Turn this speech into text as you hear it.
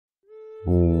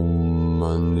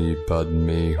Mani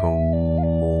Padme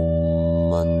Hum, Om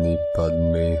Mani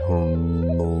Padme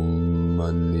Hum, Om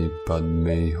Mani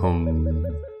Padme Hum.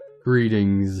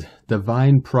 Greetings,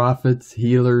 divine prophets,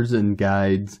 healers, and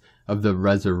guides of the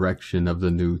resurrection of the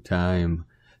new time.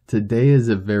 Today is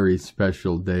a very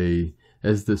special day.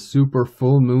 As the super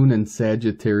full moon in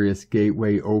Sagittarius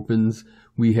gateway opens,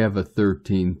 we have a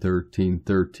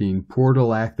 13-13-13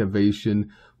 portal activation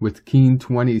with Keen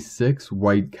 26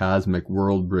 White Cosmic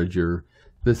World Bridger.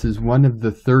 This is one of the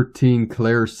 13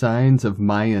 clear signs of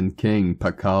Mayan King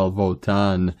PACAL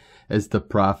VOTAN, as the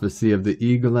prophecy of the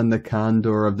eagle and the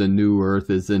condor of the new earth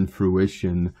is in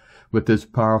fruition. With this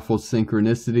powerful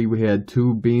synchronicity, we had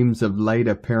two beams of light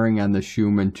appearing on the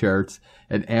Schumann charts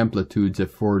at amplitudes of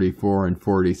 44 and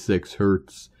 46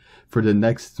 Hertz. For the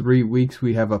next 3 weeks,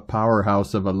 we have a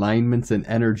powerhouse of alignments and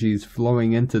energies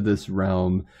flowing into this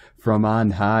realm from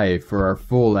on high for our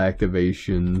full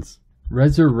activations.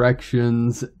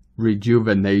 Resurrections,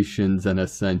 rejuvenations, and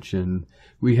ascension.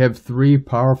 We have 3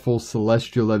 powerful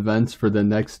celestial events for the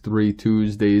next 3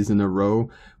 Tuesdays in a row,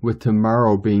 with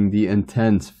tomorrow being the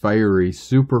intense, fiery,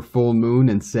 super full moon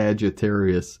in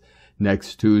Sagittarius,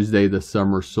 next Tuesday the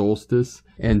summer solstice,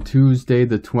 and Tuesday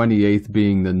the 28th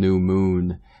being the new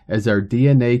moon. As our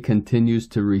DNA continues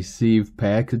to receive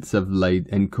packets of light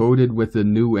encoded with the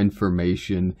new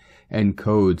information and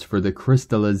codes for the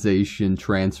crystallization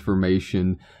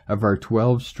transformation of our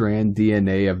 12-strand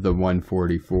DNA of the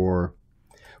 144.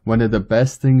 One of the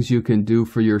best things you can do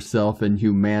for yourself and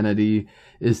humanity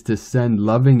is to send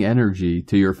loving energy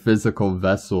to your physical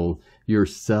vessel, your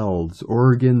cells,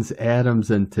 organs, atoms,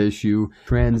 and tissue.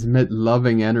 Transmit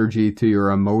loving energy to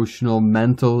your emotional,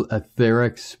 mental,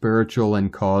 etheric, spiritual,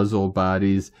 and causal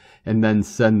bodies, and then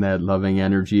send that loving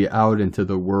energy out into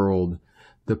the world.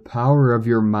 The power of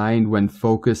your mind when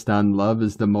focused on love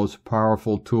is the most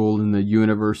powerful tool in the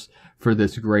universe for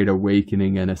this great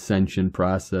awakening and ascension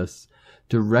process.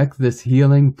 Direct this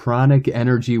healing pranic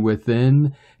energy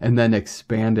within and then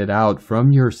expand it out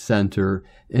from your center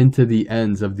into the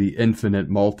ends of the infinite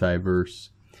multiverse.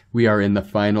 We are in the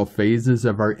final phases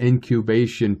of our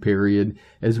incubation period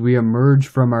as we emerge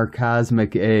from our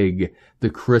cosmic egg, the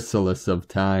chrysalis of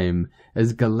time,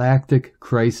 as galactic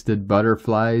Christed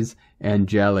butterflies,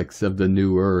 angelics of the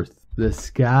new earth. The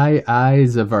sky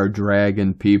eyes of our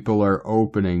dragon people are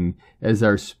opening as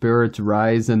our spirits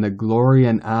rise in the glory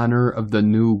and honor of the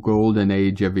new golden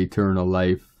age of eternal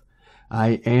life.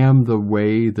 I am the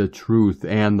way, the truth,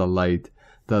 and the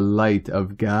light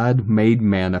of God made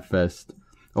manifest.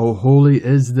 O holy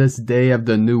is this day of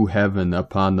the new heaven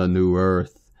upon the new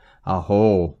earth.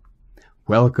 Aho!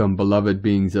 Welcome, beloved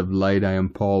beings of light. I am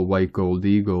Paul White Gold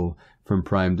Eagle from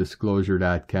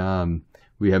PrimeDisclosure.com.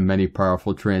 We have many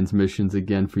powerful transmissions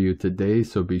again for you today,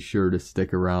 so be sure to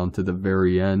stick around to the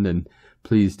very end, and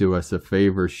please do us a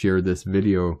favor, share this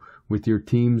video with your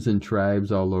teams and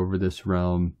tribes all over this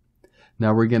realm.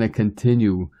 Now we're going to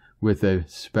continue with a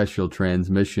special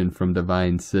transmission from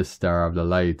Divine Sistar of the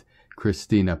Light,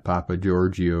 Christina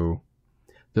Papagiorgio.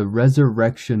 The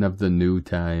Resurrection of the New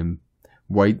Time.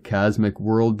 White Cosmic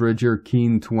World Bridger,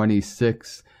 Keen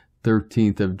 26,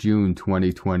 13th of June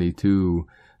 2022.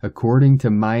 According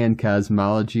to Mayan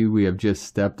cosmology, we have just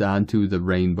stepped onto the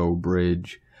Rainbow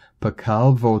Bridge.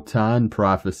 PACAL VOTAN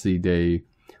Prophecy Day.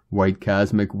 White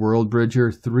Cosmic World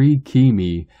Bridger 3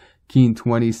 Kimi. Keen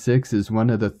 26 is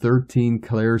one of the 13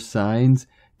 clear signs,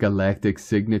 galactic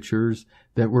signatures,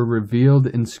 that were revealed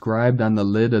inscribed on the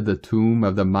lid of the tomb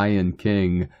of the Mayan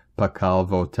king, PACAL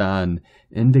VOTAN,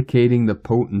 indicating the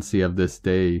potency of this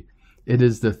day. It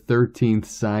is the 13th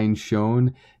sign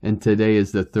shown, and today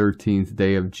is the 13th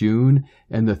day of June,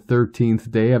 and the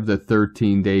 13th day of the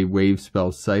 13-day wave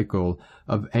spell cycle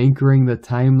of anchoring the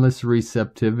timeless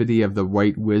receptivity of the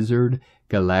White Wizard,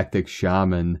 Galactic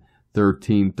Shaman,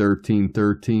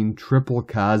 13-13-13, triple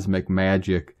cosmic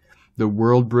magic. The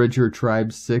World Bridger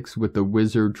Tribe 6 with the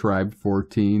Wizard Tribe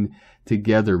 14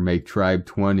 together make Tribe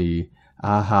 20.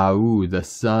 Ahau, the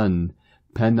Sun,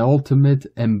 penultimate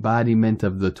embodiment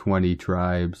of the 20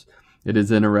 tribes. It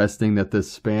is interesting that the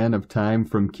span of time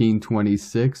from Keen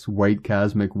 26, White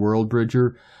Cosmic World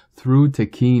Bridger, through to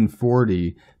Keen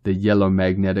 40, the Yellow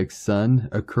Magnetic Sun,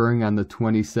 occurring on the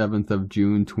 27th of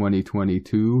June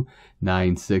 2022,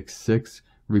 966,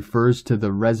 refers to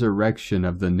the resurrection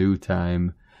of the new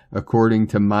time. According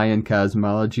to Mayan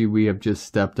cosmology, we have just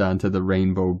stepped onto the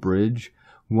Rainbow Bridge.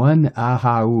 One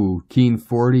Ahau, Keen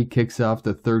 40, kicks off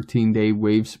the 13-day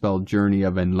wave spell journey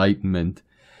of enlightenment.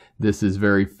 This is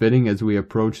very fitting as we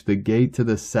approach the gate to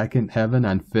the second heaven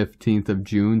on 15th of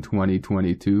June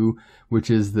 2022, which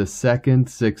is the second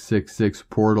 666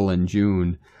 portal in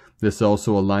June. This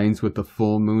also aligns with the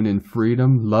full moon in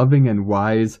freedom, loving and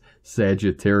wise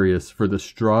Sagittarius for the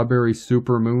strawberry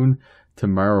supermoon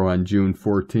tomorrow on June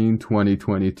 14,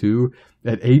 2022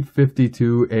 at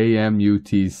 8:52 a.m.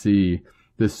 UTC.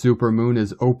 The supermoon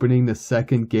is opening the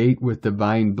second gate with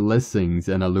divine blessings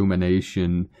and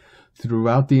illumination.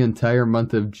 Throughout the entire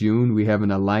month of June, we have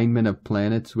an alignment of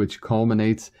planets which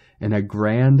culminates in a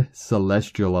grand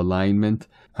celestial alignment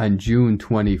on June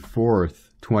 24th,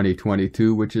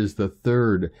 2022, which is the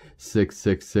third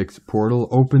 666 portal,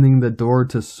 opening the door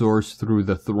to source through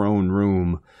the throne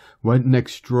room. What an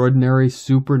extraordinary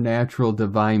supernatural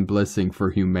divine blessing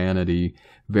for humanity.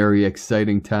 Very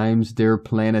exciting times, dear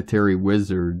planetary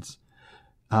wizards.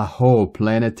 Aho,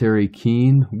 planetary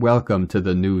keen, welcome to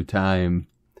the new time.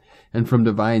 And from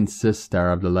Divine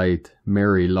Sister of the Light,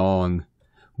 Mary Long,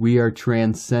 we are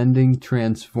transcending,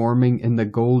 transforming in the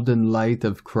golden light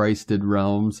of Christed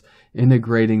realms,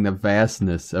 integrating the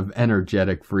vastness of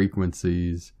energetic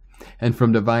frequencies. And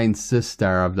from Divine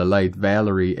Sister of the Light,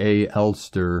 Valerie A.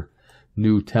 Elster,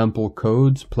 new temple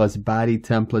codes plus body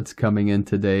templates coming in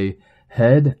today.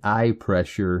 Head, eye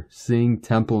pressure, seeing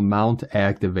temple mount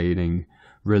activating.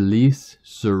 Release,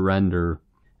 surrender.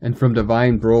 And from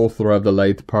Divine Brother of the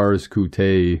Light, Pars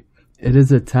Kute, it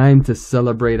is a time to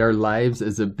celebrate our lives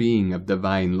as a being of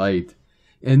divine light.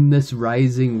 In this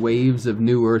rising waves of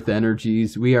new earth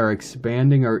energies, we are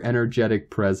expanding our energetic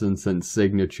presence and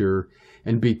signature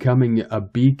and becoming a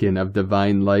beacon of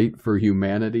divine light for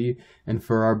humanity and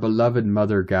for our beloved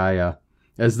Mother Gaia.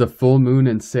 As the full moon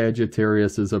in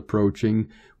Sagittarius is approaching,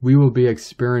 we will be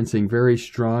experiencing very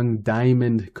strong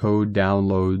diamond code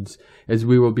downloads as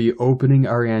we will be opening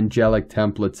our angelic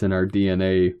templates in our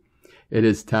DNA. It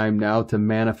is time now to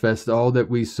manifest all that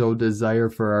we so desire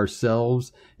for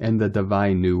ourselves and the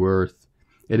divine new earth.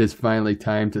 It is finally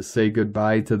time to say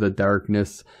goodbye to the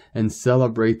darkness and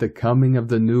celebrate the coming of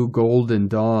the new golden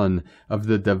dawn of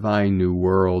the divine new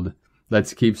world.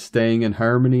 Let's keep staying in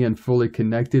harmony and fully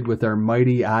connected with our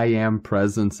mighty I Am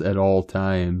presence at all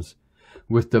times.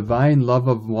 With divine love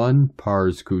of one,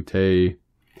 Pars Kute.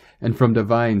 And from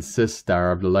Divine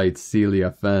Sister of the Light,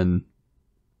 Celia Fenn.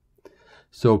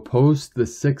 So post the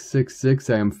 666,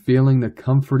 I am feeling the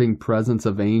comforting presence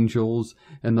of angels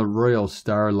and the royal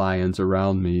star lions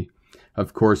around me.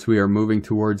 Of course, we are moving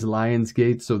towards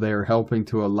Lionsgate, so they are helping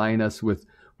to align us with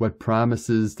what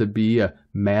promises to be a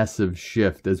massive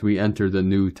shift as we enter the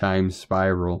new time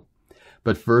spiral.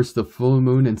 But first, the full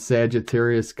moon in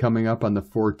Sagittarius coming up on the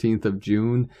 14th of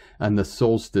June and the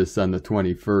solstice on the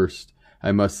 21st.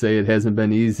 I must say it hasn't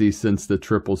been easy since the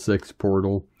 666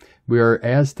 portal. We are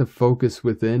asked to focus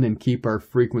within and keep our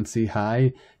frequency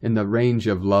high in the range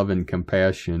of love and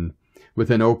compassion, with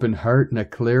an open heart and a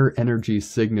clear energy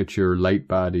signature light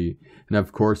body. And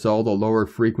of course, all the lower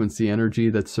frequency energy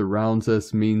that surrounds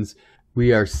us means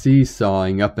we are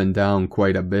seesawing up and down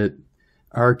quite a bit.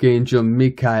 Archangel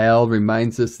Michael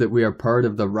reminds us that we are part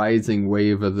of the rising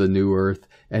wave of the new earth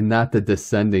and not the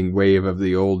descending wave of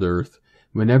the old earth.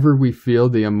 Whenever we feel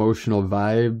the emotional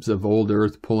vibes of old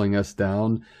earth pulling us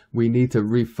down, we need to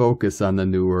refocus on the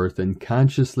new earth and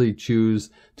consciously choose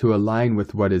to align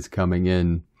with what is coming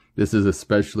in. This is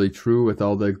especially true with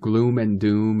all the gloom and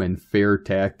doom and fear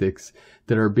tactics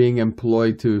that are being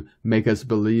employed to make us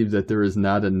believe that there is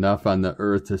not enough on the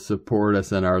earth to support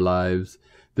us in our lives.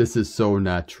 This is so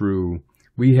not true.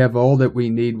 We have all that we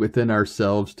need within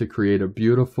ourselves to create a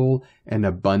beautiful and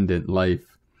abundant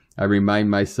life. I remind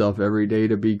myself every day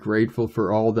to be grateful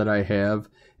for all that I have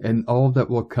and all that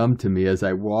will come to me as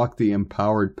I walk the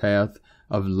empowered path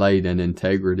of light and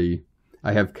integrity.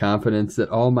 I have confidence that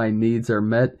all my needs are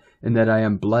met and that I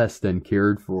am blessed and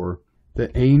cared for.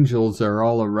 The angels are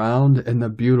all around and the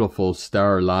beautiful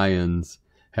star lions.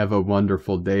 Have a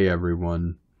wonderful day,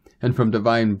 everyone. And from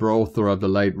Divine Brother of the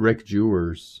Light, Rick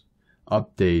Jewers.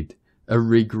 Update. A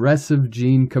regressive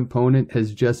gene component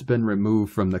has just been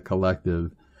removed from the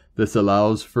collective. This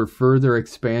allows for further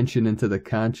expansion into the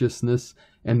consciousness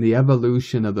and the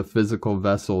evolution of the physical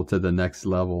vessel to the next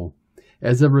level.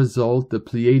 As a result, the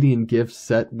Pleiadian gift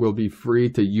set will be free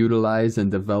to utilize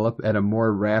and develop at a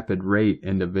more rapid rate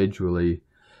individually.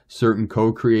 Certain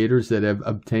co-creators that have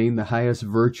obtained the highest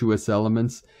virtuous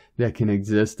elements that can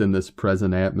exist in this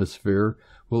present atmosphere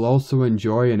will also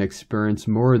enjoy and experience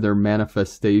more of their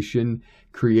manifestation,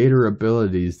 creator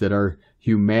abilities that are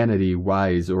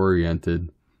humanity-wise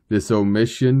oriented. This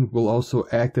omission will also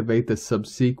activate the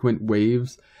subsequent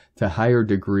waves to higher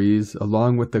degrees,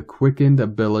 along with the quickened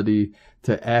ability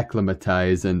to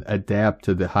acclimatize and adapt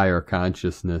to the higher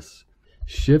consciousness.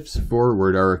 Shifts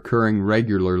forward are occurring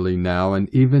regularly now, and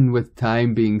even with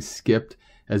time being skipped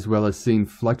as well as seeing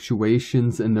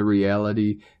fluctuations in the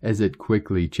reality as it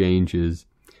quickly changes.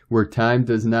 Where time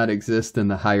does not exist in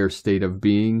the higher state of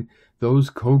being, those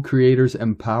co-creators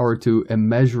empower to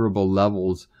immeasurable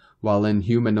levels, while in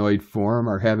humanoid form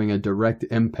are having a direct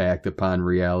impact upon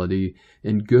reality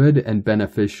in good and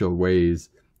beneficial ways.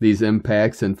 These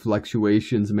impacts and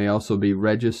fluctuations may also be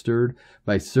registered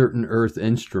by certain Earth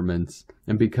instruments,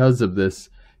 and because of this,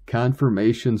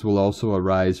 confirmations will also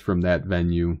arise from that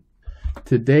venue.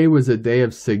 Today was a day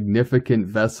of significant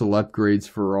vessel upgrades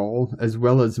for all, as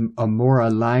well as a more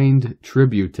aligned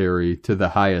tributary to the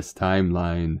highest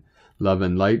timeline. Love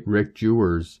and Light, Rick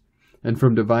Jewers. And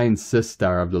from Divine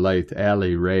Sister of the Light,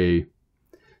 Ali Ray.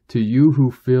 To you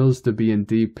who feels to be in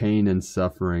deep pain and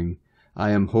suffering,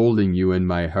 I am holding you in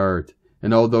my heart,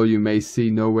 and although you may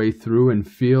see no way through and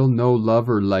feel no love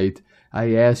or light,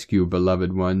 I ask you,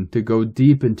 beloved one, to go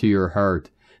deep into your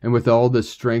heart, and with all the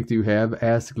strength you have,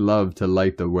 ask love to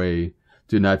light the way.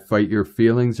 Do not fight your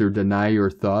feelings or deny your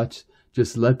thoughts,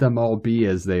 just let them all be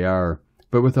as they are.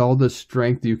 But with all the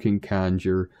strength you can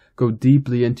conjure, go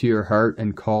deeply into your heart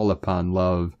and call upon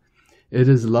love. It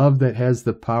is love that has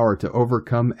the power to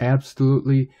overcome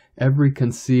absolutely every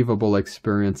conceivable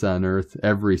experience on earth,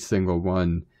 every single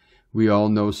one. We all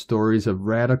know stories of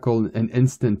radical and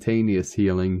instantaneous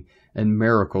healing and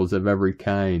miracles of every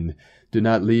kind. Do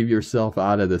not leave yourself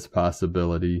out of this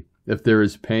possibility. If there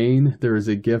is pain, there is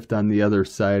a gift on the other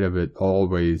side of it,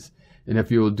 always. And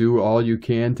if you will do all you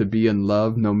can to be in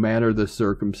love, no matter the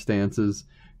circumstances,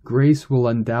 grace will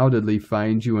undoubtedly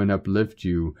find you and uplift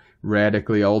you,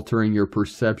 radically altering your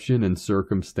perception and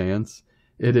circumstance.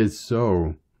 It is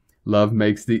so. Love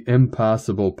makes the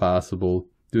impossible possible.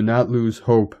 Do not lose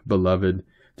hope, beloved.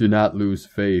 Do not lose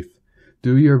faith.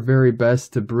 Do your very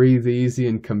best to breathe easy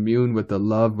and commune with the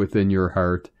love within your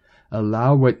heart.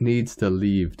 Allow what needs to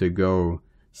leave to go.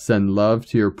 Send love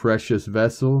to your precious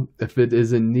vessel if it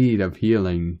is in need of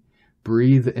healing.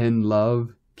 Breathe in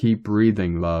love. Keep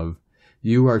breathing love.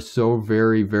 You are so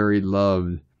very, very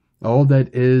loved. All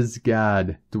that is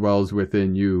God dwells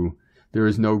within you. There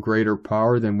is no greater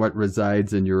power than what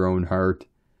resides in your own heart.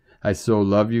 I so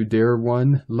love you, dear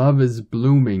one. Love is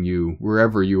blooming you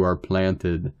wherever you are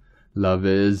planted. Love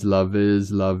is, love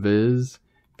is, love is.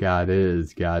 God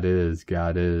is, God is,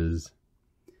 God is.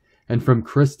 And from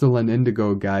Crystal and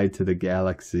Indigo Guide to the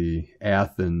Galaxy,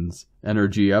 Athens,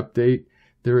 Energy Update,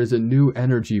 there is a new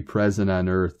energy present on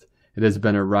Earth. It has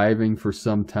been arriving for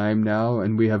some time now,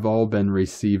 and we have all been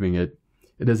receiving it.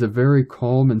 It is a very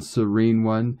calm and serene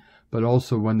one, but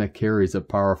also one that carries a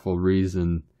powerful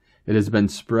reason. It has been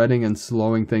spreading and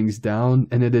slowing things down,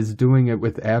 and it is doing it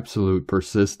with absolute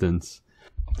persistence.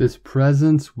 This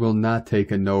presence will not take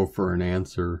a no for an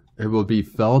answer. It will be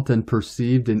felt and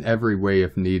perceived in every way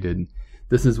if needed.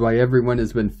 This is why everyone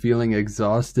has been feeling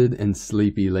exhausted and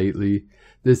sleepy lately.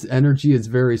 This energy is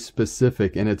very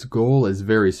specific, and its goal is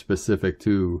very specific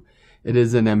too. It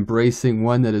is an embracing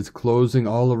one that is closing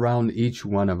all around each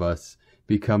one of us,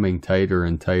 becoming tighter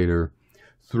and tighter.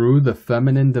 Through the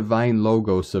feminine divine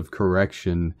logos of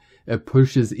correction, it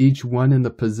pushes each one in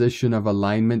the position of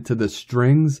alignment to the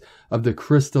strings of the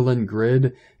crystalline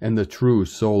grid and the true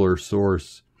solar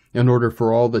source, in order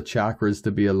for all the chakras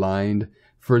to be aligned,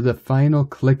 for the final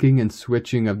clicking and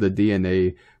switching of the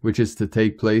DNA, which is to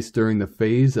take place during the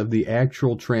phase of the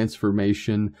actual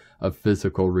transformation of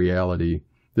physical reality.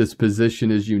 This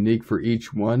position is unique for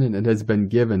each one, and it has been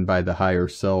given by the higher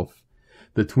self.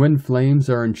 The twin flames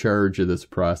are in charge of this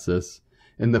process.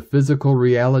 In the physical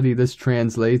reality, this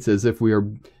translates as if we are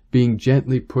being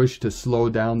gently pushed to slow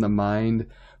down the mind,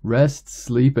 rest,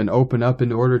 sleep, and open up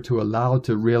in order to allow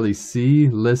to really see,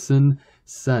 listen,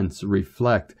 sense,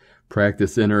 reflect,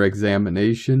 practice inner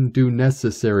examination, do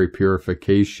necessary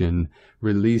purification,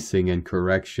 releasing and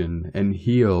correction, and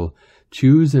heal,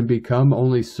 choose and become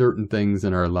only certain things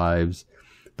in our lives,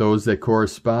 those that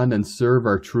correspond and serve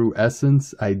our true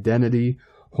essence, identity,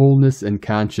 wholeness, and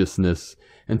consciousness,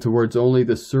 and towards only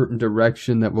the certain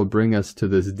direction that will bring us to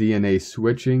this DNA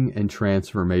switching and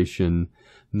transformation.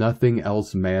 Nothing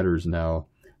else matters now.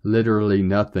 Literally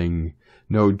nothing.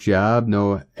 No job,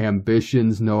 no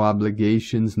ambitions, no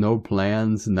obligations, no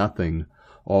plans, nothing.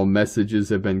 All messages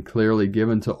have been clearly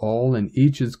given to all, and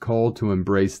each is called to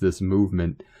embrace this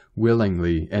movement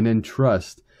willingly and in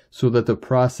trust, so that the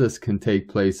process can take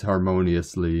place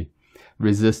harmoniously.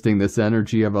 Resisting this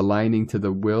energy of aligning to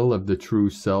the will of the true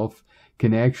self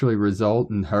can actually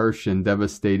result in harsh and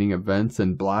devastating events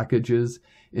and blockages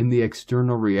in the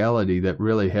external reality that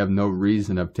really have no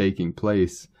reason of taking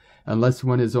place, unless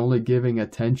one is only giving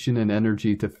attention and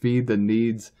energy to feed the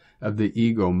needs of the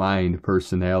ego mind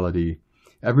personality.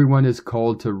 Everyone is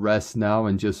called to rest now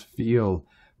and just feel.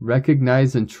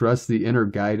 Recognize and trust the inner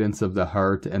guidance of the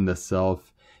heart and the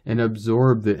self, and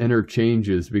absorb the inner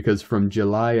changes, because from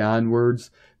July onwards,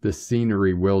 the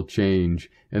scenery will change,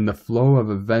 and the flow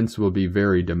of events will be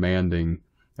very demanding.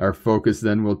 Our focus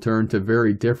then will turn to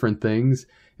very different things,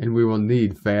 and we will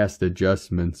need fast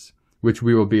adjustments, which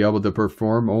we will be able to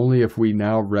perform only if we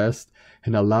now rest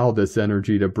and allow this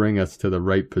energy to bring us to the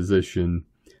right position.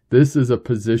 This is a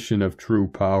position of true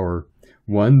power,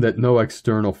 one that no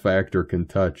external factor can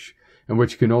touch, and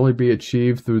which can only be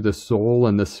achieved through the soul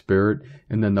and the spirit,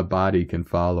 and then the body can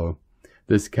follow.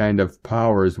 This kind of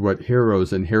power is what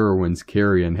heroes and heroines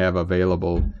carry and have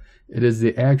available. It is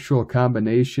the actual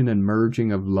combination and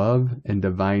merging of love and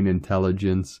divine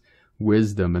intelligence,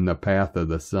 wisdom and the path of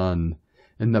the sun,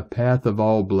 and the path of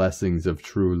all blessings of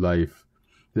true life.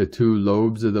 The two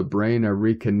lobes of the brain are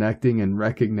reconnecting and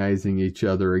recognizing each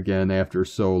other again after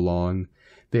so long.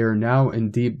 They are now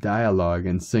in deep dialogue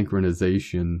and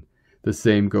synchronization. The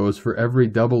same goes for every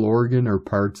double organ or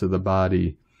parts of the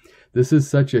body. This is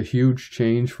such a huge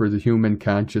change for the human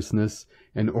consciousness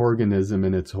and organism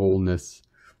in its wholeness.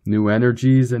 New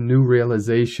energies and new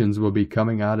realizations will be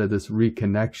coming out of this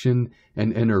reconnection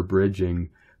and inner bridging.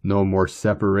 No more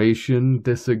separation,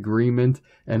 disagreement,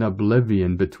 and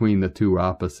oblivion between the two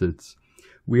opposites.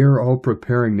 We are all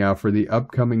preparing now for the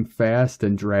upcoming fast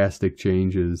and drastic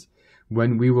changes.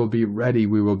 When we will be ready,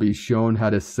 we will be shown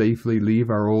how to safely leave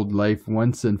our old life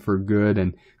once and for good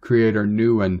and create our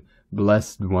new and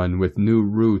blessed one with new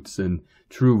roots and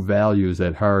true values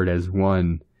at heart as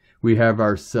one. We have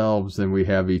ourselves and we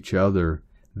have each other.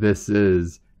 This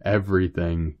is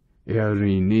everything.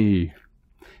 Irene.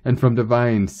 And from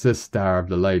Divine Sister of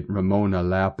the Light, Ramona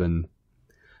Lappin.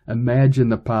 Imagine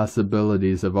the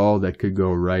possibilities of all that could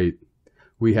go right.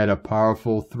 We had a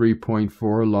powerful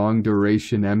 3.4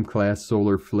 long-duration M-class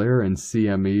solar flare in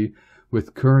CME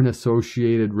with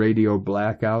current-associated radio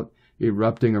blackout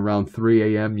erupting around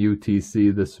 3 a.m.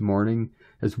 UTC this morning,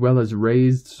 as well as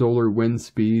raised solar wind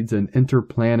speeds and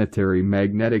interplanetary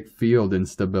magnetic field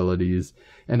instabilities,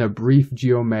 and a brief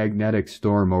geomagnetic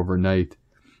storm overnight.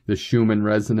 The Schumann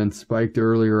resonance spiked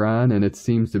earlier on, and it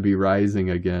seems to be rising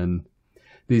again.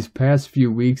 These past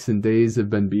few weeks and days have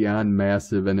been beyond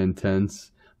massive and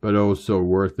intense, but oh so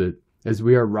worth it, as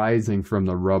we are rising from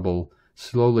the rubble,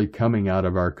 slowly coming out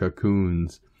of our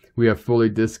cocoons. We have fully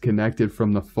disconnected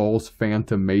from the false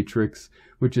phantom matrix,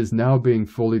 which is now being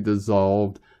fully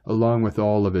dissolved, along with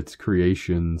all of its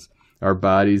creations. Our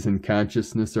bodies and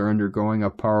consciousness are undergoing a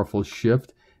powerful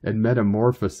shift and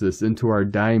metamorphosis into our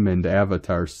diamond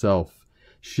avatar self,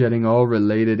 shedding all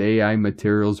related AI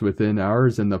materials within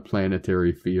ours and the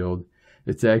planetary field.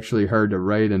 It's actually hard to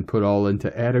write and put all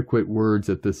into adequate words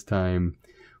at this time.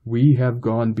 We have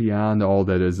gone beyond all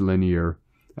that is linear.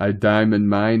 Our diamond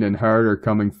mind and heart are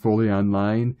coming fully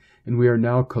online, and we are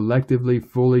now collectively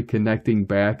fully connecting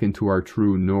back into our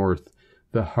true north,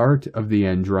 the heart of the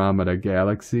Andromeda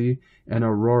galaxy and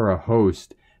Aurora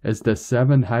host, as the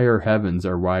 7 higher heavens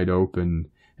are wide open,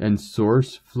 and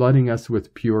Source flooding us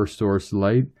with pure Source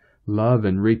light, love,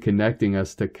 and reconnecting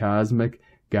us to cosmic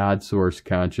God Source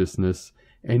consciousness,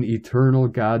 and eternal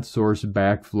God Source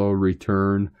backflow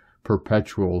return,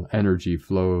 perpetual energy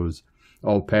flows.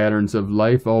 All patterns of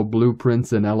life, all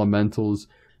blueprints and elementals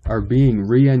are being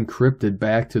re-encrypted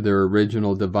back to their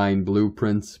original divine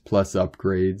blueprints plus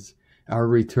upgrades. Our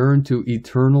return to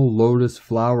eternal lotus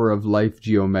flower of life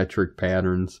geometric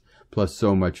patterns, plus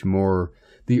so much more.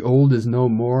 The old is no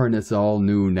more and it's all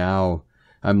new now.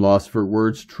 I'm lost for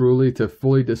words truly to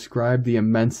fully describe the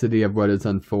immensity of what is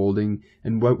unfolding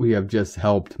and what we have just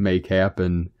helped make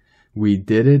happen. We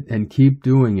did it and keep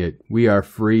doing it. We are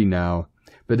free now.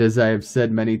 But as I have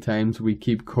said many times, we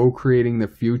keep co-creating the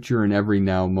future in every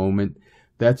now moment.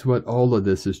 That's what all of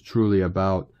this is truly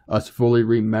about. Us fully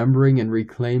remembering and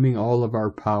reclaiming all of our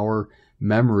power,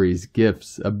 memories,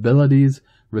 gifts, abilities,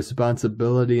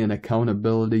 responsibility, and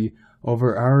accountability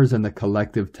over ours and the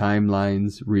collective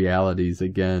timelines, realities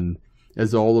again.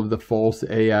 As all of the false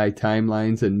AI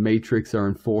timelines and matrix are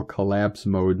in full collapse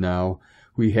mode now,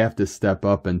 we have to step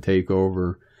up and take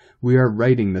over. We are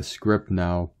writing the script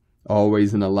now.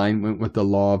 Always in alignment with the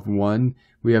law of one,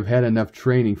 we have had enough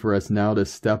training for us now to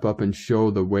step up and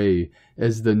show the way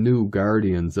as the new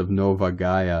guardians of Nova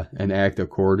Gaia and act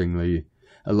accordingly.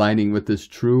 Aligning with this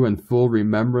true and full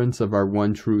remembrance of our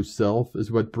one true self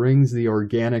is what brings the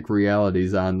organic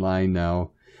realities online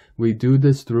now. We do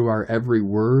this through our every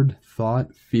word,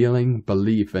 thought, feeling,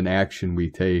 belief, and action we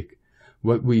take.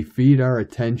 What we feed our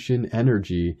attention,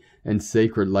 energy, and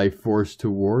sacred life force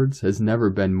towards has never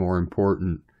been more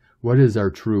important. What is our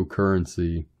true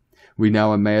currency? We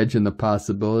now imagine the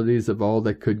possibilities of all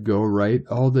that could go right,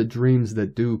 all the dreams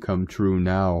that do come true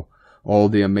now, all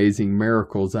the amazing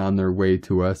miracles on their way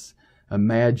to us.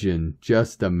 Imagine,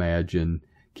 just imagine.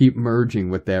 Keep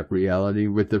merging with that reality,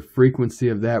 with the frequency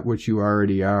of that which you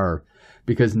already are,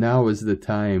 because now is the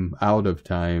time, out of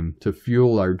time, to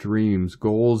fuel our dreams,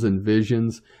 goals, and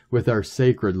visions with our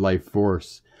sacred life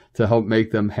force, to help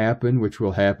make them happen, which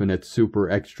will happen at super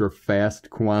extra fast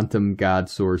quantum God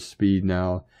source speed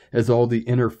now, as all the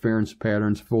interference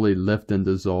patterns fully lift and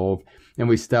dissolve, and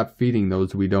we stop feeding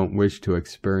those we don't wish to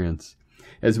experience.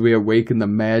 As we awaken the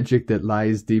magic that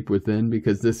lies deep within,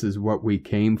 because this is what we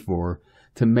came for,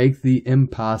 to make the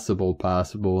impossible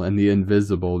possible and the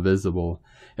invisible visible,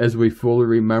 as we fully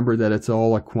remember that it's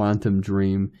all a quantum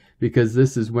dream, because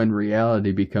this is when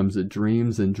reality becomes a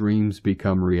dreams and dreams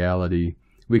become reality.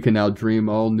 We can now dream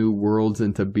all new worlds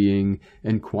into being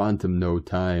in quantum no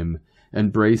time,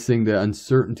 embracing the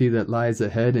uncertainty that lies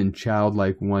ahead in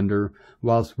childlike wonder,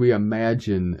 whilst we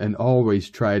imagine and always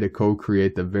try to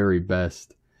co-create the very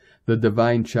best. The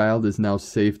divine child is now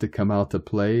safe to come out to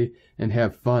play and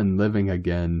have fun living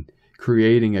again,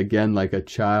 creating again like a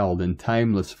child in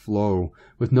timeless flow,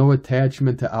 with no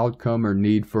attachment to outcome or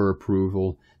need for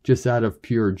approval, just out of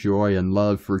pure joy and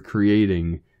love for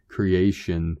creating,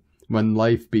 creation. When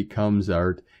life becomes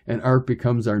art, and art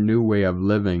becomes our new way of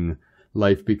living,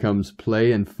 life becomes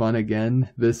play and fun again.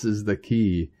 This is the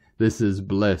key. This is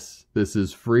bliss. This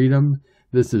is freedom.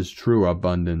 This is true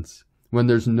abundance. When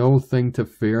there's no thing to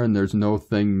fear and there's no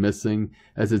thing missing,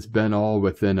 as it's been all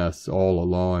within us all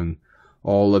along.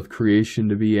 All of creation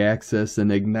to be accessed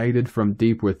and ignited from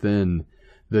deep within.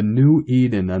 The new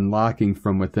Eden unlocking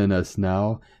from within us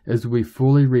now, as we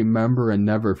fully remember and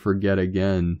never forget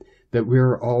again, that we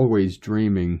are always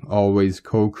dreaming, always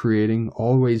co-creating,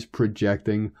 always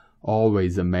projecting,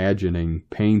 always imagining,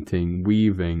 painting,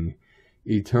 weaving.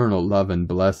 Eternal love and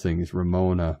blessings,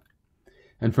 Ramona.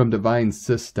 And from Divine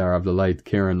Sistar of the Light,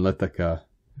 Karen Lithica.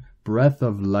 Breath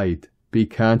of light, be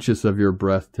conscious of your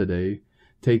breath today.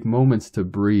 Take moments to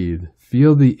breathe.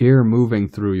 Feel the air moving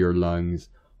through your lungs.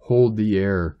 Hold the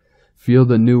air. Feel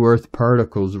the new earth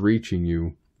particles reaching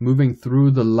you, moving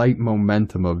through the light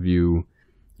momentum of you.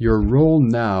 Your role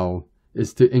now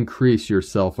is to increase your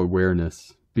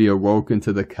self-awareness. Be awoken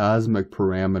to the cosmic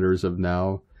parameters of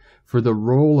now. For the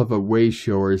role of a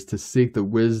way-shower is to seek the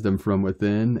wisdom from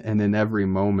within and in every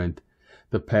moment.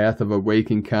 The path of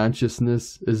awakened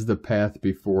consciousness is the path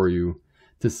before you,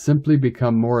 to simply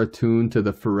become more attuned to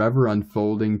the forever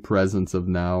unfolding presence of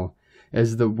now.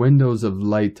 As the windows of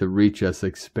light to reach us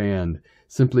expand,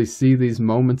 simply see these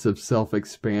moments of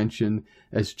self-expansion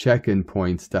as check-in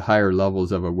points to higher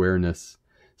levels of awareness.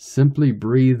 Simply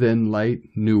breathe in light,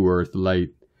 new earth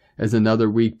light. As another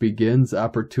week begins,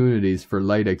 opportunities for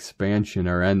light expansion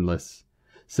are endless.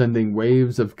 Sending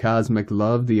waves of cosmic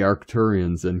love, the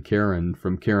Arcturians and Karen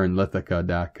from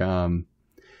KarenLithica.com.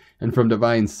 And from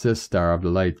Divine Sistar of the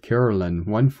Light, Carolyn,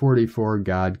 144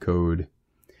 God Code.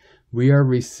 We are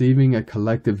receiving a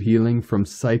collective healing from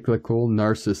cyclical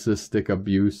narcissistic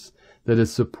abuse that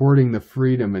is supporting the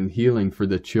freedom and healing for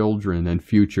the children and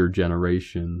future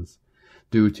generations.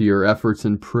 Due to your efforts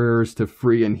and prayers to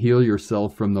free and heal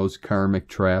yourself from those karmic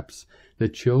traps, the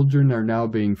children are now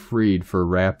being freed for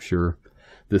rapture.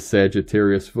 The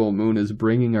Sagittarius full moon is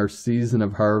bringing our season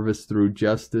of harvest through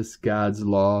justice, God's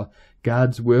law,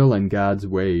 God's will, and God's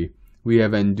way. We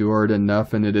have endured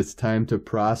enough, and it is time to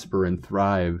prosper and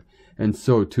thrive, and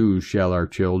so too shall our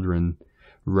children.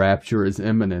 Rapture is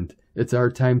imminent. It's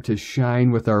our time to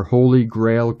shine with our holy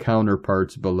grail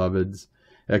counterparts, beloveds.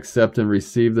 Accept and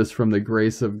receive this from the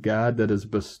grace of God that has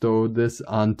bestowed this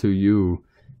onto you.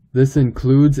 This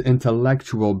includes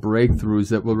intellectual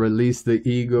breakthroughs that will release the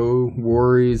ego,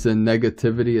 worries, and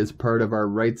negativity as part of our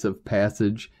rites of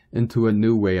passage into a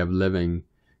new way of living.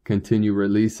 Continue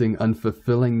releasing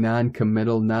unfulfilling,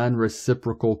 non-committal,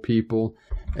 non-reciprocal people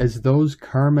as those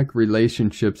karmic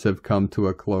relationships have come to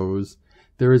a close.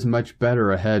 There is much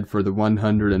better ahead for the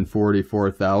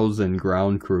 144,000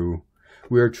 ground crew.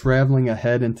 We are traveling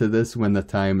ahead into this when the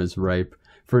time is ripe.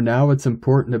 For now, it's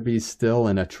important to be still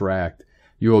and attract.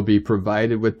 You will be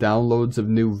provided with downloads of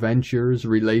new ventures,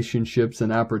 relationships,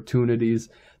 and opportunities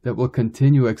that will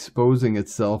continue exposing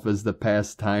itself as the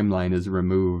past timeline is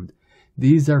removed.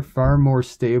 These are far more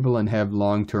stable and have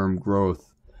long-term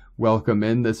growth. Welcome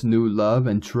in this new love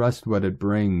and trust what it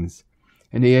brings.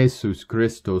 In Jesus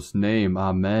Christos' name,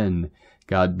 Amen.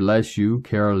 God bless you,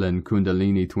 Carolyn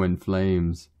Kundalini Twin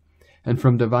Flames. And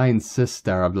from Divine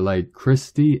Sistar of the Light,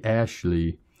 Christy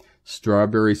Ashley,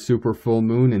 Strawberry Super Full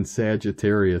Moon in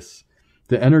Sagittarius.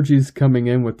 The energies coming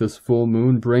in with this full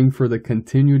moon bring for the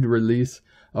continued release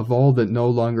of all that no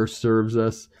longer serves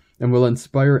us and will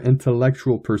inspire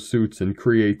intellectual pursuits and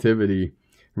creativity.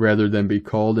 Rather than be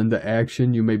called into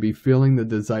action, you may be feeling the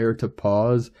desire to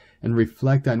pause and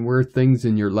reflect on where things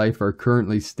in your life are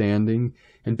currently standing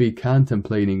and be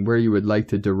contemplating where you would like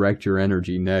to direct your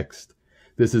energy next.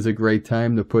 This is a great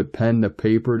time to put pen to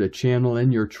paper to channel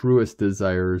in your truest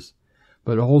desires,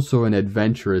 but also an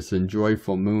adventurous and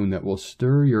joyful moon that will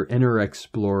stir your inner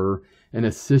explorer and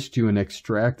assist you in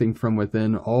extracting from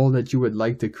within all that you would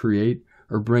like to create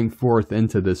or bring forth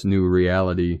into this new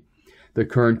reality. The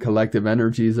current collective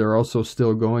energies are also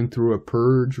still going through a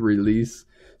purge release,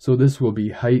 so this will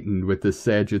be heightened with the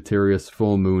Sagittarius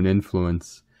full moon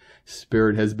influence.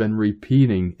 Spirit has been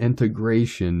repeating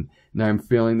integration, and I'm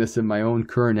feeling this in my own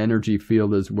current energy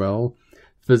field as well.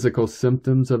 Physical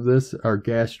symptoms of this are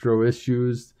gastro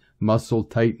issues, muscle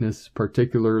tightness,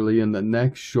 particularly in the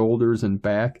neck, shoulders, and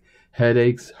back,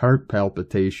 headaches, heart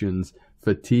palpitations,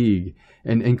 fatigue,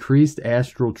 and increased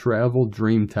astral travel,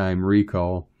 dream time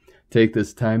recall. Take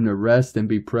this time to rest and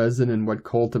be present in what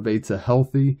cultivates a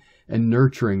healthy and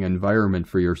nurturing environment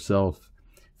for yourself.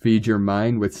 Feed your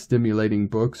mind with stimulating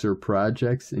books or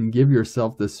projects and give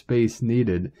yourself the space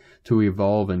needed to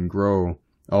evolve and grow.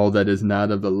 All that is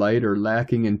not of the light or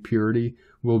lacking in purity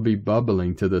will be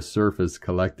bubbling to the surface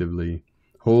collectively.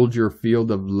 Hold your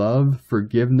field of love,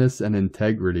 forgiveness, and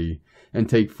integrity, and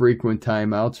take frequent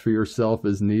time-outs for yourself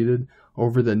as needed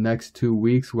over the next 2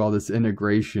 weeks while this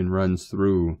integration runs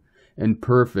through. In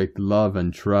perfect love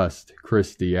and trust,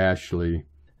 Christy Ashley.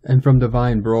 And from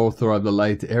Divine Bro, Throw of the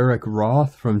Light, Eric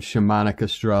Roth from Shamanic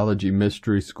Astrology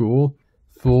Mystery School.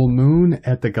 Full Moon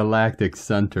at the Galactic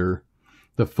Center.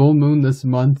 The full moon this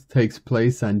month takes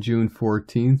place on June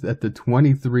 14th at the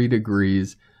 23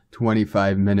 degrees,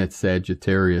 25 minutes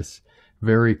Sagittarius,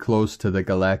 very close to the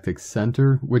galactic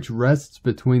center, which rests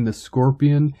between the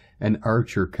Scorpion and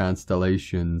Archer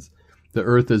constellations. The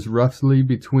Earth is roughly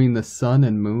between the Sun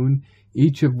and Moon,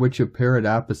 each of which appear at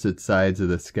opposite sides of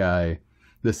the sky.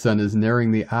 The Sun is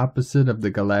nearing the opposite of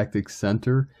the galactic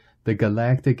center, the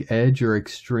galactic edge or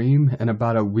extreme, and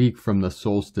about a week from the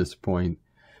solstice point.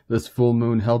 This full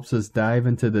moon helps us dive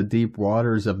into the deep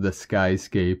waters of the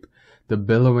skyscape, the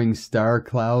billowing star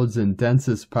clouds and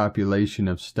densest population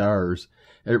of stars.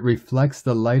 It reflects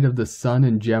the light of the sun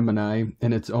in Gemini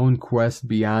in its own quest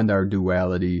beyond our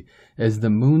duality, as the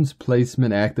moon's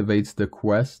placement activates the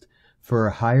quest for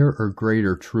a higher or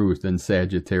greater truth in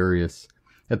Sagittarius.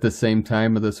 At the same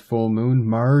time of this full moon,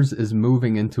 Mars is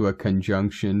moving into a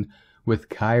conjunction with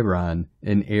Chiron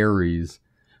in Aries.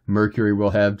 Mercury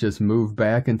will have just moved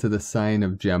back into the sign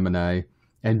of Gemini,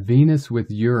 and Venus with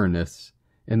Uranus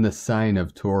in the sign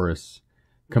of Taurus.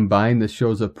 Combined, this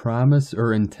shows a promise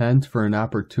or intent for an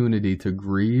opportunity to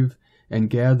grieve and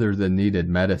gather the needed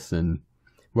medicine.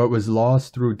 What was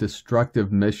lost through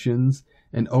destructive missions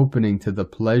and opening to the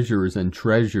pleasures and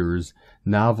treasures,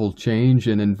 novel change,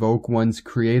 and invoke one's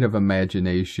creative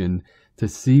imagination to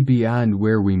see beyond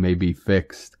where we may be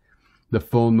fixed. The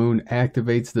full moon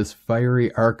activates this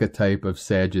fiery archetype of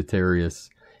Sagittarius.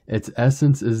 Its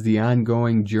essence is the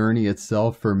ongoing journey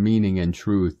itself for meaning and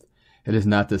truth. It is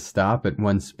not to stop at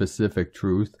one specific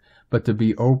truth, but to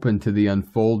be open to the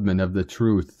unfoldment of the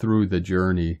truth through the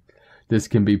journey. This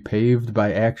can be paved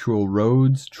by actual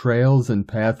roads, trails, and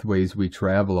pathways we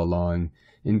travel along,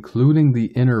 including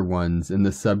the inner ones in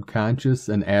the subconscious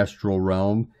and astral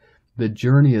realm. The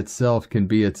journey itself can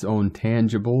be its own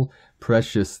tangible,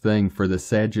 precious thing for the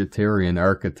Sagittarian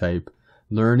archetype,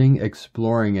 learning,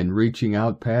 exploring, and reaching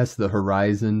out past the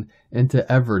horizon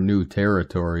into ever new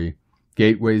territory.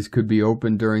 Gateways could be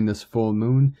opened during this full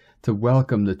moon to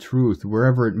welcome the truth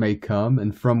wherever it may come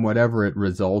and from whatever it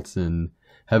results in.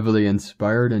 Heavily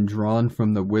inspired and drawn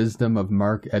from the wisdom of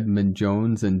Mark Edmund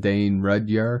Jones and Dane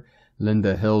Rudyard,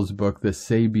 Linda Hill's book, The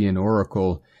Sabian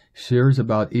Oracle, shares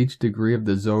about each degree of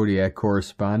the zodiac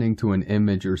corresponding to an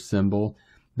image or symbol.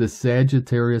 The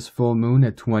Sagittarius full moon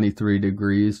at 23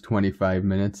 degrees, 25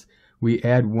 minutes, we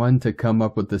add 1 to come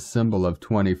up with the symbol of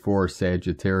 24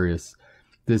 Sagittarius.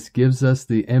 This gives us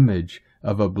the image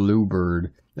of a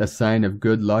bluebird. A sign of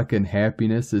good luck and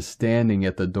happiness is standing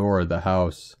at the door of the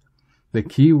house. The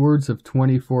key words of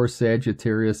 24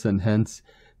 Sagittarius and hence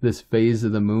this phase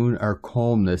of the moon are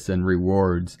calmness and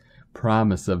rewards,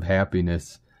 promise of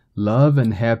happiness, love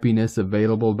and happiness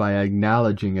available by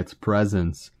acknowledging its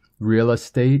presence, real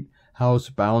estate, house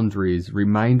boundaries,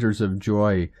 reminders of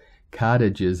joy,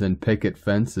 cottages and picket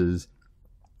fences,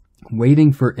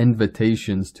 waiting for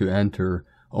invitations to enter,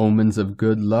 omens of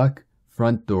good luck,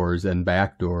 front doors and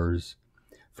back doors.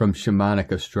 From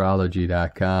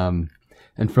ShamanicaStrology.com.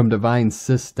 And from Divine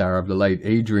Sistar of the Light,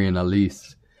 Adrian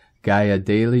Elise, Gaia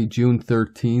Daily, June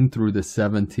 13th through the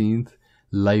 17th,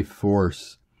 Life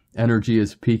Force. Energy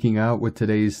is peaking out with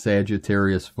today's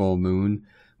Sagittarius full moon.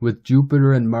 With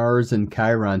Jupiter and Mars and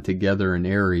Chiron together in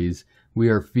Aries, we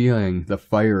are feeling the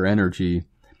fire energy.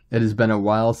 It has been a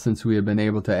while since we have been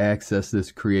able to access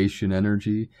this creation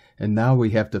energy, and now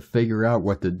we have to figure out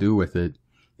what to do with it.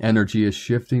 Energy is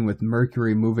shifting with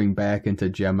Mercury moving back into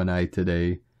Gemini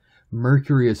today.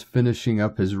 Mercury is finishing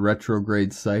up his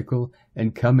retrograde cycle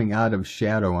and coming out of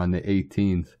shadow on the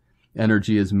 18th.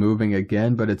 Energy is moving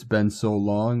again, but it's been so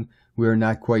long, we are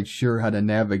not quite sure how to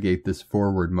navigate this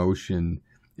forward motion.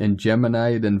 In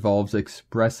Gemini, it involves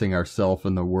expressing ourselves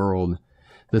in the world.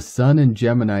 The Sun in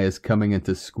Gemini is coming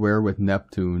into square with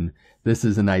Neptune. This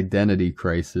is an identity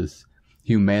crisis.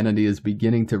 Humanity is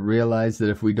beginning to realize that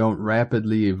if we don't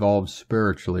rapidly evolve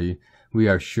spiritually, we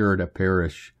are sure to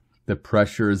perish. The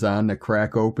pressure is on to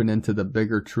crack open into the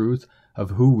bigger truth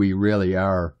of who we really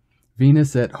are.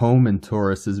 Venus at home in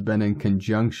Taurus has been in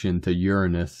conjunction to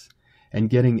Uranus and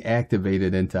getting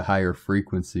activated into higher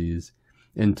frequencies.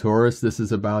 In Taurus, this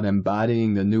is about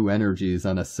embodying the new energies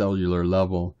on a cellular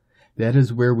level. That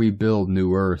is where we build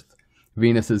new Earth.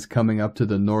 Venus is coming up to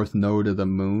the north node of the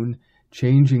moon,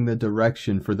 changing the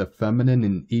direction for the feminine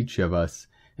in each of us,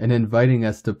 and inviting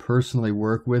us to personally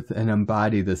work with and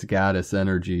embody this goddess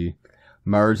energy.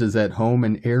 Mars is at home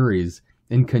in Aries,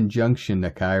 in conjunction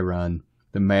to Chiron.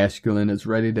 The masculine is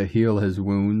ready to heal his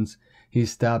wounds. He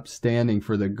stopped standing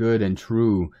for the good and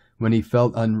true when he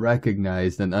felt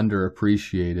unrecognized and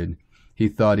underappreciated. He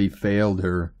thought he failed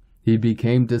her. He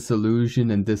became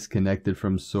disillusioned and disconnected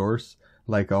from Source,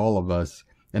 like all of us,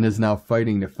 and is now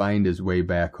fighting to find his way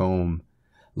back home.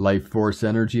 Life Force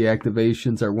energy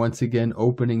activations are once again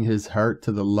opening his heart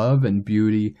to the love and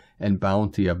beauty and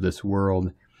bounty of this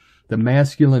world. The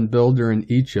masculine builder in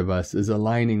each of us is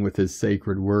aligning with his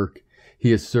sacred work.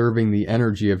 He is serving the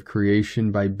energy of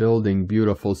creation by building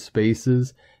beautiful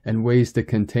spaces and ways to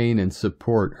contain and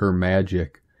support her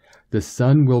magic. The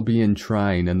sun will be in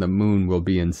trine and the moon will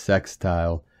be in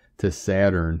sextile to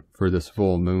Saturn for this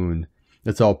full moon.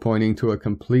 It's all pointing to a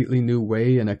completely new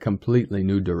way and a completely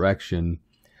new direction.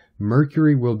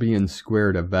 Mercury will be in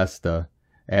square to Vesta,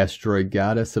 asteroid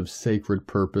goddess of sacred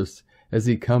purpose, as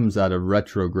he comes out of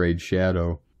retrograde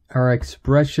shadow. Our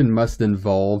expression must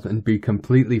involve and be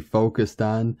completely focused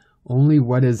on only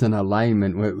what is in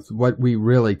alignment with what we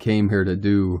really came here to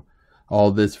do.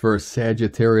 All this for a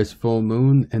Sagittarius full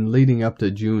moon and leading up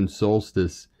to June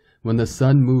solstice, when the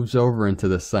sun moves over into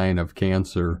the sign of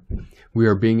Cancer. We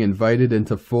are being invited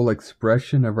into full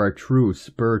expression of our true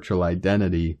spiritual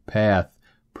identity, path,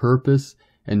 purpose,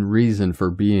 and reason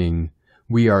for being.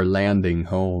 We are landing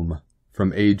home.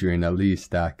 From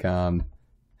AdrianElise.com.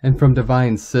 And from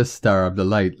Divine Sistar of the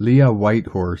Light, Leah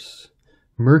Whitehorse.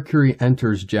 Mercury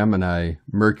enters Gemini.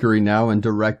 Mercury now in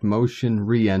direct motion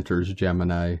re-enters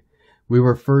Gemini. We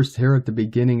were first here at the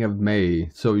beginning of May,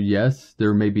 so yes,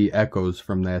 there may be echoes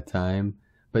from that time,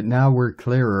 but now we're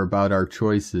clearer about our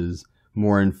choices,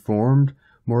 more informed,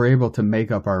 more able to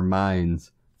make up our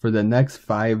minds. For the next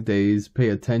 5 days, pay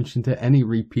attention to any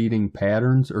repeating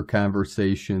patterns or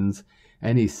conversations,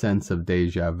 any sense of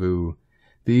deja vu.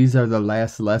 These are the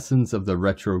last lessons of the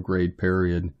retrograde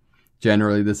period.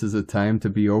 Generally, this is a time to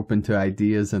be open to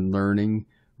ideas and learning,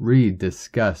 read,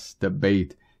 discuss,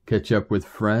 debate, catch up with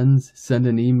friends, send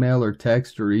an email or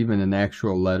text or even an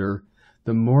actual letter.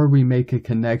 The more we make a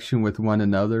connection with one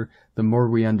another, the more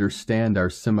we understand our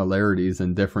similarities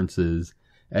and differences.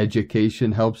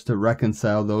 Education helps to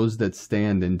reconcile those that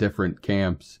stand in different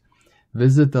camps.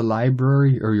 Visit the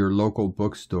library or your local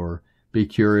bookstore. Be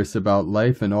curious about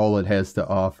life and all it has to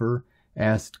offer.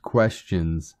 Ask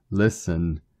questions.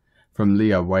 Listen. From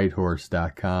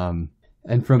LeahWhitehorse.com.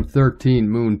 And from 13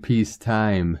 Moon Peace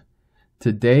Time.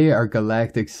 Today our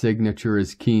galactic signature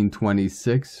is Keen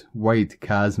 26, White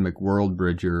Cosmic World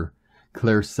Bridger.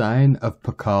 Clear sign of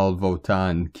PACAL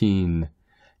VOTAN, Keen.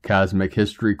 Cosmic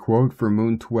history quote for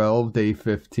Moon 12, Day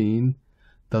 15.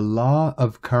 The law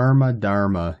of karma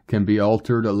dharma can be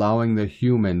altered, allowing the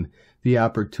human the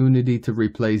opportunity to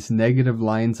replace negative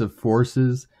lines of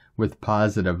forces with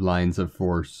positive lines of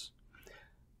force.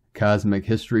 Cosmic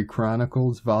History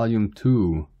Chronicles, Volume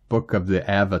 2, Book of the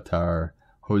Avatar,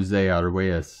 Jose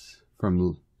Arguelles,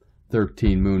 from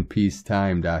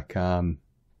 13moonpeacetime.com.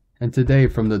 And today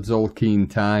from the Tzolk'in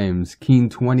Times, Keen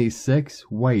 26,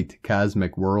 White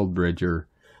Cosmic World Bridger.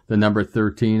 The number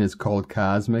 13 is called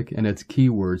cosmic, and its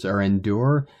keywords are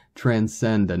endure,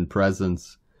 transcend, and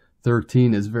presence.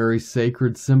 13 is very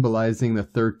sacred, symbolizing the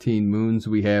 13 moons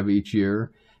we have each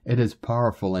year. It is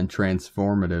powerful and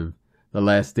transformative. The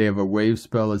last day of a wave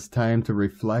spell is time to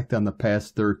reflect on the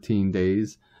past 13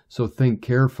 days, so think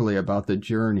carefully about the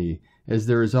journey, as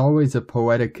there is always a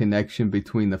poetic connection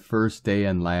between the first day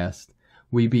and last.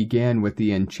 We began with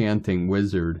the enchanting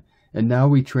wizard, and now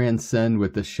we transcend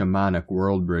with the shamanic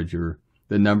world bridger.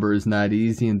 The number is not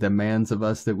easy and demands of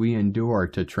us that we endure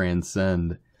to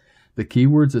transcend. The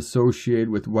keywords associated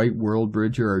with white world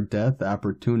bridger are death,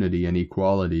 opportunity, and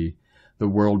equality. The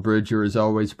world bridger is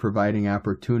always providing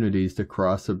opportunities to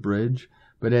cross a bridge,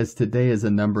 but as today is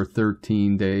a number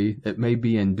 13 day, it may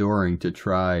be enduring to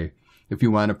try. If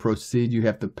you want to proceed, you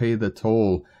have to pay the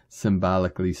toll,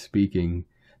 symbolically speaking.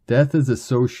 Death is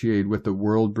associated with the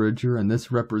world bridger, and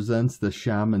this represents the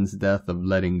shaman's death of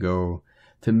letting go.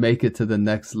 To make it to the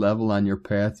next level on your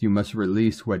path, you must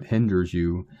release what hinders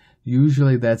you.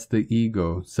 Usually that's the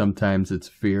ego, sometimes it's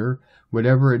fear.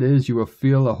 Whatever it is, you will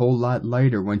feel a whole lot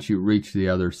lighter once you reach the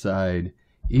other side.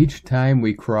 Each time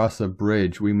we cross a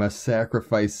bridge, we must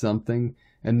sacrifice something,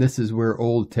 and this is where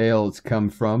old tales come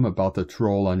from about the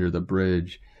troll under the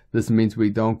bridge. This means we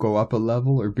don't go up a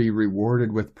level or be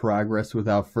rewarded with progress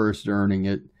without first earning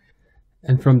it.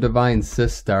 And from Divine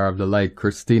Sistar of the Light,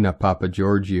 Christina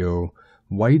Papagiorgio,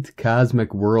 White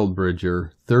Cosmic World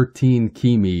Bridger, 13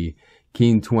 Kimi,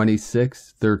 Keen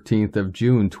 26, 13th of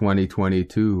June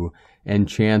 2022,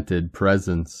 Enchanted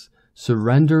Presence.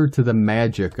 Surrender to the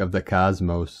magic of the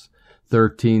cosmos.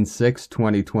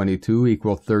 13/6/2022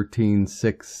 equal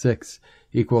 13/6/6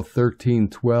 equal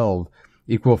 13/12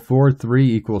 equal 4/3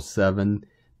 equal 7.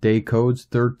 Day codes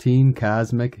 13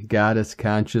 Cosmic, Goddess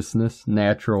Consciousness,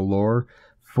 Natural Lore.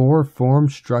 4 Form,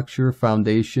 Structure,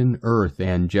 Foundation, Earth,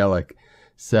 Angelic.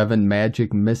 7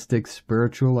 Magic, Mystic,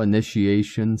 Spiritual,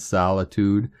 Initiation,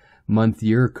 Solitude. Month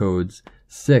year codes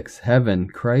 6 Heaven,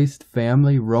 Christ,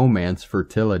 Family, Romance,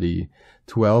 Fertility.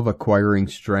 12 Acquiring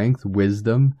Strength,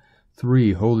 Wisdom.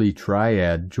 3 Holy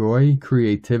Triad, Joy,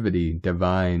 Creativity,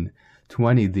 Divine.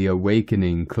 20 The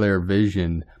Awakening, Clear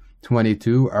Vision.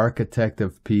 22 Architect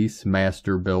of Peace,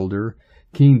 Master Builder.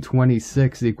 Keen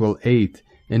 26 equal 8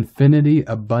 Infinity,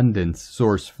 Abundance,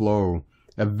 Source Flow.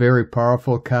 A very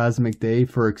powerful cosmic day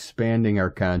for expanding our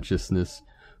consciousness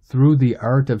through the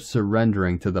art of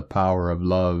surrendering to the power of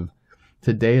love.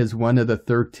 Today is one of the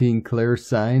 13 clear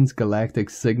signs, galactic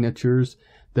signatures,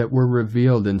 that were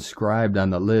revealed inscribed on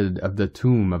the lid of the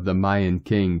tomb of the Mayan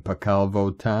king PACAL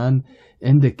VOTAN,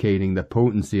 indicating the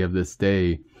potency of this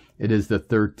day. It is the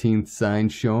 13th sign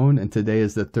shown, and today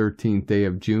is the 13th day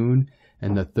of June,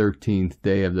 and the 13th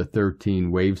day of the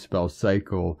 13 wave spell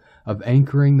cycle of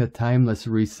anchoring the timeless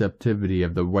receptivity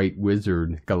of the white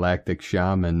wizard, galactic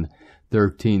shaman.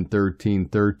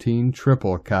 13-13-13,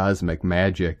 triple cosmic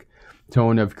magic.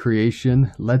 Tone of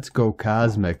creation, let's go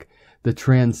cosmic. The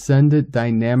transcendent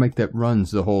dynamic that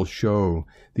runs the whole show.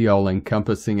 The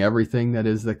all-encompassing everything that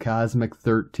is the cosmic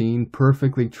 13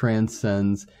 perfectly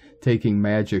transcends, taking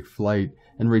magic flight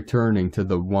and returning to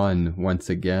the one once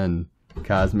again.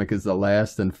 Cosmic is the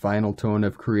last and final tone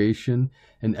of creation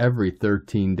in every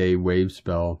 13-day wave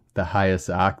spell. The highest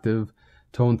octave,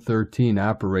 tone 13,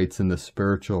 operates in the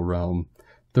spiritual realm.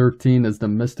 13 is the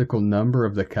mystical number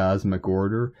of the cosmic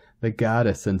order, the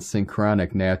goddess and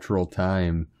synchronic natural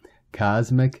time.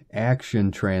 Cosmic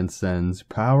action transcends,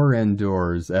 power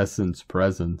endures, essence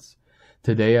presence.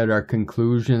 Today, at our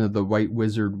conclusion of the White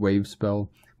Wizard wave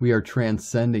spell, we are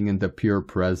transcending into pure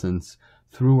presence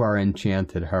through our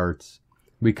enchanted hearts.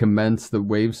 We commence the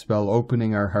wave spell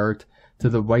opening our heart to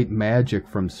the white magic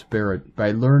from spirit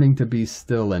by learning to be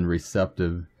still and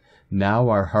receptive. Now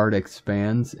our heart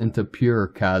expands into pure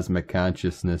cosmic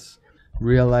consciousness,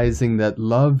 realizing that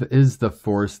love is the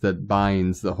force that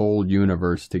binds the whole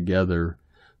universe together.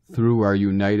 Through our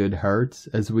united hearts,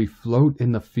 as we float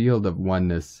in the field of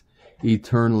oneness,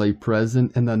 eternally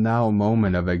present in the now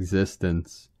moment of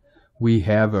existence. We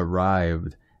have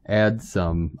arrived. Add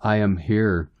some. I am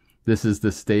here. This is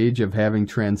the stage of having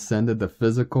transcended the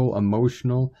physical,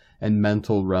 emotional, and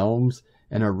mental realms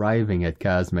and arriving at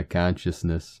cosmic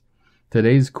consciousness.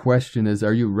 Today's question is,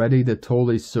 are you ready to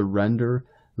totally surrender,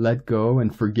 let go,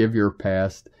 and forgive your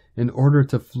past in order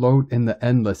to float in the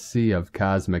endless sea of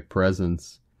cosmic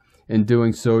presence? In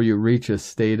doing so, you reach a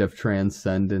state of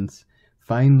transcendence,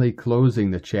 finally closing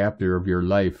the chapter of your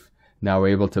life, now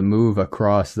able to move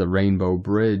across the rainbow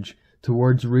bridge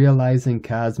towards realizing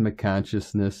cosmic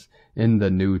consciousness in the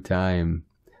new time.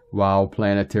 Wow,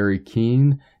 planetary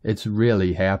keen, it's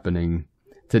really happening.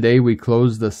 Today we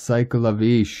close the cycle of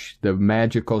Ish, the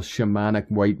magical shamanic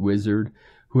white wizard,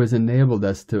 who has enabled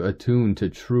us to attune to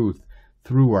truth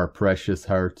through our precious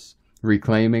hearts,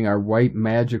 reclaiming our white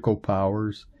magical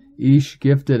powers. Ish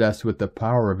gifted us with the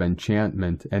power of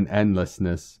enchantment and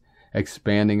endlessness,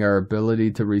 expanding our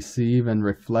ability to receive and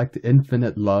reflect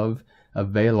infinite love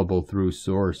available through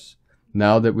Source.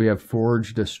 Now that we have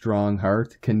forged a strong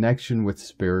heart connection with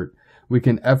Spirit, we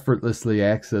can effortlessly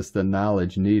access the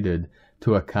knowledge needed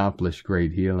to accomplish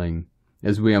great healing.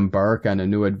 As we embark on a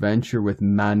new adventure with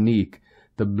Manique,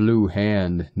 the blue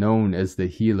hand, known as the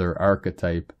healer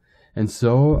archetype. And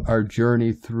so our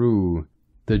journey through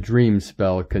the dream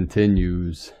spell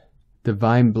continues.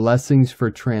 Divine blessings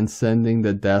for transcending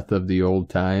the death of the old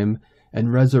time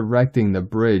and resurrecting the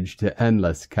bridge to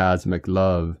endless cosmic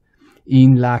love.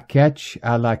 In la ketch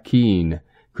a la keen,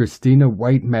 Christina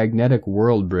White Magnetic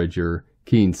World Bridger,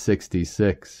 Keen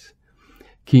 66.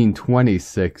 Keen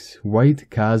 26, White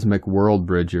Cosmic World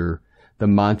Bridger. The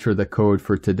mantra, the code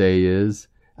for today is,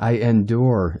 I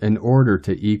endure in order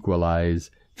to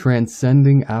equalize,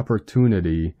 transcending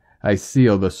opportunity. I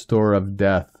seal the store of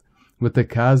death with the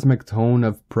cosmic tone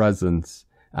of presence.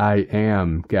 I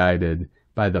am guided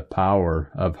by the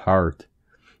power of heart.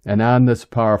 And on this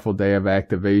powerful day of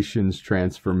activations,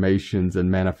 transformations, and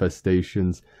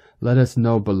manifestations, let us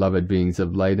know, beloved beings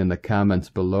of light, in the comments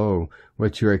below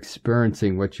what you're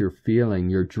experiencing, what you're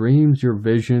feeling, your dreams, your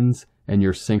visions, and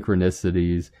your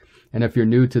synchronicities. And if you're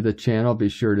new to the channel, be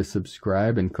sure to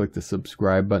subscribe and click the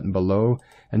subscribe button below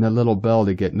and the little bell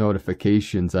to get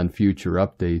notifications on future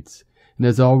updates. And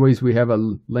as always, we have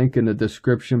a link in the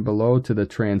description below to the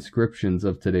transcriptions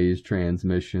of today's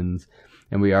transmissions,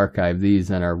 and we archive these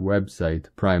on our website,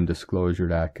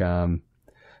 primedisclosure.com.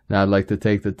 Now I'd like to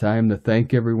take the time to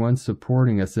thank everyone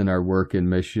supporting us in our work and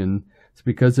mission. It's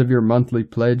because of your monthly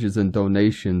pledges and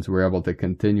donations we're able to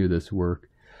continue this work.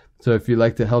 So if you'd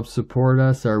like to help support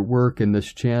us, our work in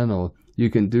this channel, you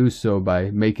can do so by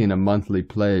making a monthly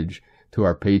pledge to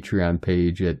our Patreon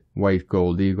page at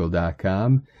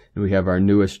whitegoldeagle.com. And we have our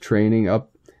newest training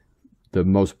up, the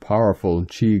most powerful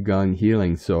Qigong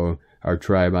healing. So our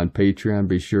tribe on Patreon,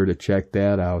 be sure to check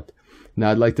that out.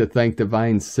 Now I'd like to thank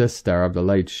Divine Sistar of the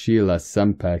Light, Sheila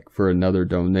Sempek, for another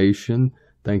donation.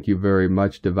 Thank you very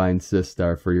much, Divine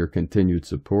Sistar, for your continued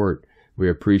support. We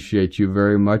appreciate you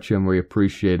very much, and we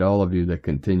appreciate all of you that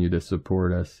continue to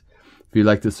support us. If you'd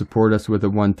like to support us with a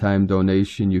one-time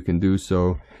donation, you can do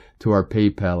so to our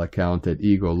PayPal account at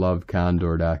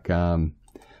eaglelovecondor.com.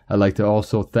 I'd like to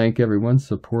also thank everyone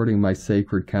supporting my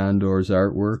Sacred Condor's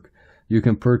artwork. You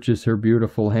can purchase her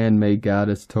beautiful handmade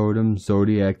goddess totems,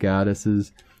 zodiac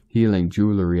goddesses, healing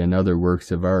jewelry, and other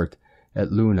works of art at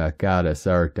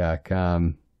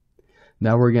lunagoddessart.com.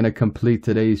 Now we're going to complete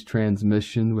today's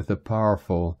transmission with a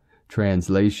powerful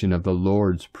translation of the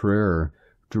Lord's Prayer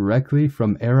directly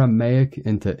from Aramaic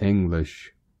into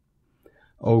English.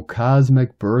 O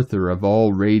cosmic birther of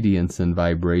all radiance and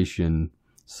vibration,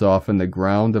 soften the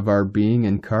ground of our being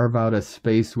and carve out a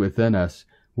space within us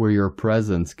where your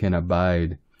presence can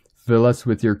abide. Fill us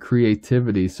with your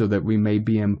creativity so that we may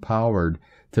be empowered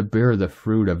to bear the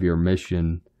fruit of your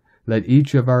mission. Let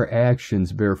each of our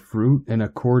actions bear fruit in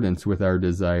accordance with our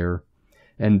desire.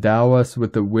 Endow us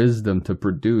with the wisdom to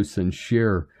produce and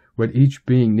share what each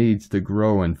being needs to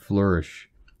grow and flourish.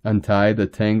 Untie the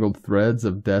tangled threads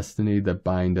of destiny that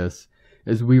bind us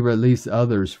as we release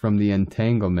others from the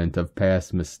entanglement of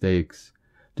past mistakes.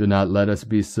 Do not let us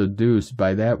be seduced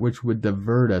by that which would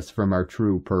divert us from our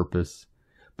true purpose,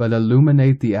 but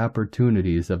illuminate the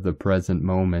opportunities of the present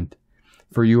moment.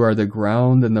 For you are the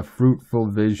ground and the fruitful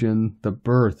vision, the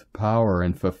birth, power,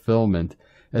 and fulfillment,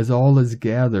 as all is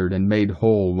gathered and made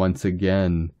whole once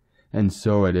again. And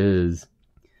so it is.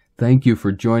 Thank you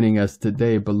for joining us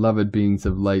today, beloved beings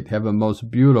of light. Have a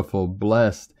most beautiful,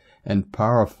 blessed, and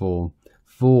powerful,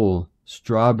 full,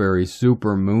 strawberry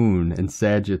super moon in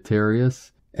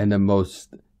Sagittarius, and a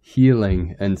most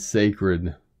healing and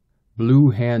sacred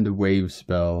blue hand wave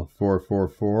spell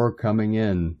 444 coming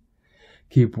in.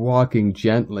 Keep walking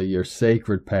gently your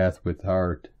sacred path with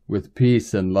heart, with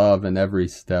peace and love in every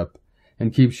step,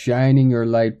 and keep shining your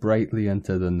light brightly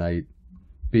into the night.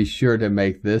 Be sure to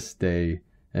make this day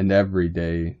and every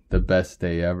day the best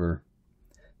day ever.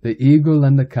 The eagle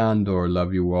and the condor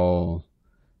love you all.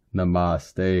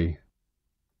 Namaste.